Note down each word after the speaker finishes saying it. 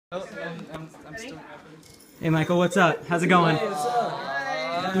I'm still. Hey Michael, what's up? How's it going? Hey, what's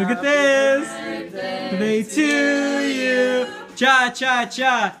up? Look at this! Birthday to you! Cha cha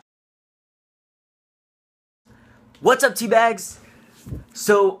cha! What's up, teabags?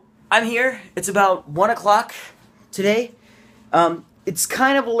 So I'm here. It's about 1 o'clock today. It's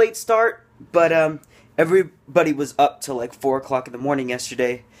kind of a late start, but everybody was up till like 4 o'clock in the morning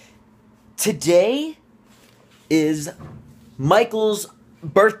yesterday. Today is Michael's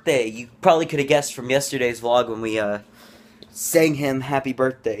birthday. You probably could have guessed from yesterday's vlog when we sang him happy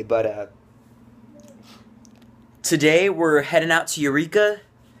birthday, but today we're heading out to Eureka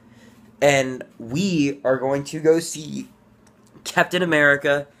and we are going to go see Captain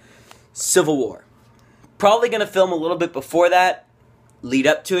America Civil War. Probably gonna film a little bit before that, lead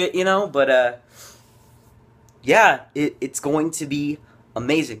up to it, you know, but yeah, it's going to be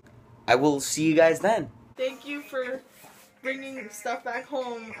amazing. I will see you guys then. Thank you for bringing stuff back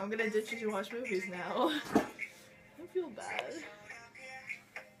home. I'm gonna ditch you to watch movies now. I feel bad.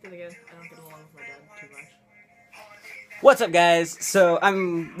 Then again, I don't get along with my dad too much. What's up, guys? So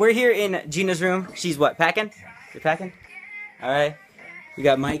we're here in Gina's room. She's what, packing? You're packing? All right. We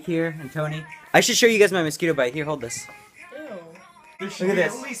got Mike here and Tony. I should show you guys my mosquito bite. Here, hold this. Ew. Look at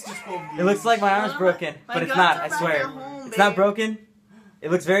this. It looks like my arm's broken, but it's not. I swear. It's not broken.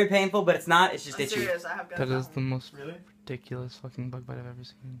 It looks very painful, but it's not. It's just itchy. Serious, I have That is the most ridiculous fucking bug bite I've ever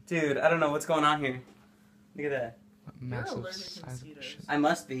seen. Dude, I don't know what's going on here. Look at that. Massive size of shit. I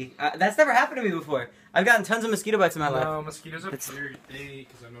must be. That's never happened to me before. I've gotten tons of mosquito bites in my life. No, mosquitoes up here,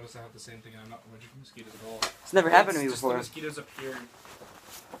 because I've noticed I have the same thing, and I'm not allergic to mosquitoes at all. It's never happened to me before. The mosquitoes up here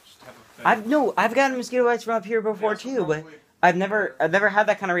just have a thing. I've gotten mosquito bites from up here before too, but I've never had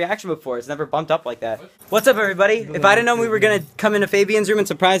that kind of reaction before. It's never bumped up like that. What's up, everybody? If I didn't know we were gonna come into Fabian's room and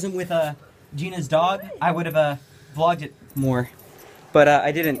surprise him with Gina's dog, I would have vlogged it more, but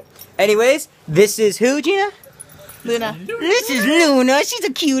I didn't. Anyways, this is who, Gina? Luna. This is Luna. She's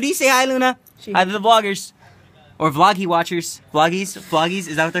a cutie. Say hi, Luna. Hi to the vloggers. Or vloggy watchers. Vloggies? Vloggies?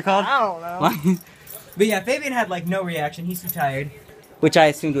 Is that what they're called? I don't know. But yeah, Fabian had like no reaction. He's too tired. Which I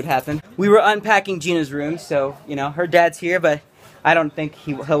assumed would happen. We were unpacking Gina's room, so, you know, her dad's here, but I don't think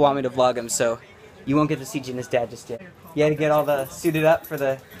he'll want me to vlog him, so you won't get to see Gina's dad just yet. You had to get all the suited up for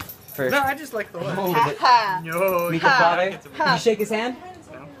the... No, I just like the look. No. Meet the father. Did you shake his hand?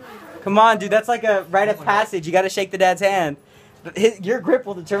 Come on, dude, that's like a rite of passage. You gotta shake the dad's hand. Your grip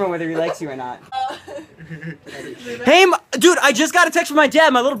will determine whether he likes you or not. Hey, dude, I just got a text from my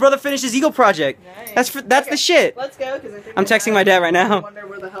dad. My little brother finished his Eagle project. Nice. That's the shit. Let's go, because I think I'm texting my dad right now. I wonder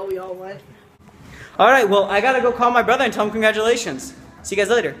where the hell we all went. Alright, well, I gotta go call my brother and tell him congratulations. See you guys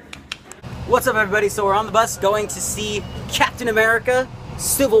later. What's up, everybody? So we're on the bus going to see Captain America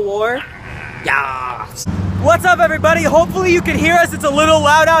Civil War. Yeah. What's up, everybody? Hopefully you can hear us. It's a little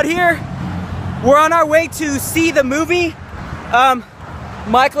loud out here. We're on our way to see the movie.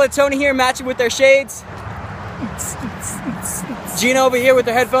 Michael and Tony here matching with their shades. Gina over here with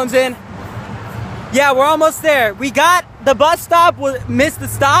their headphones in. Yeah, we're almost there. We got the bus stop, missed the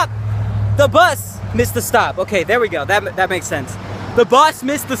stop. The bus missed the stop. Okay, there we go. That makes sense. The bus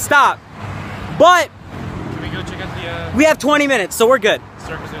missed the stop. But Can we go check out the we have 20 minutes, so we're good.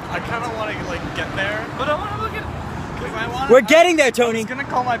 circus? I kind of want to like get there, but I want to look at. Because I want. We're getting there, Tony. I'm gonna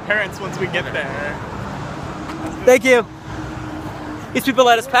call my parents once we get there. Thank you. These people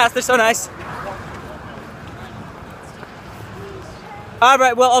let us pass. They're so nice. All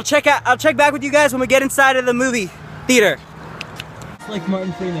right. Well, I'll check back with you guys when we get inside of the movie theater. It's like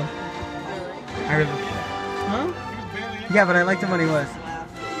Martin Freeman. I really. Huh? Yeah, but I liked him when he was.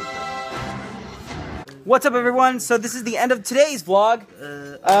 What's up, everyone? So this is the end of today's vlog.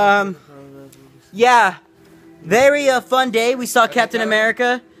 Yeah, very fun day. We saw Captain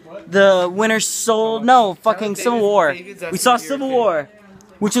America. The Winter Soldier, no, fucking Civil War. We saw Civil War,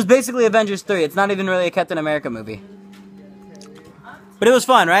 which was basically Avengers 3. It's not even really a Captain America movie. But it was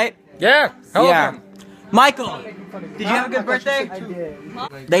fun, right? Yeah. Yeah. Michael, did you have a good birthday? I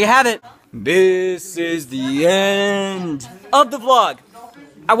did. There you have it. This is the end of the vlog.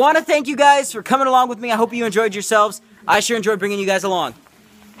 I want to thank you guys for coming along with me. I hope you enjoyed yourselves. I sure enjoyed bringing you guys along.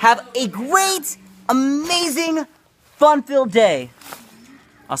 Have a great, amazing, fun-filled day.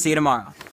 I'll see you tomorrow.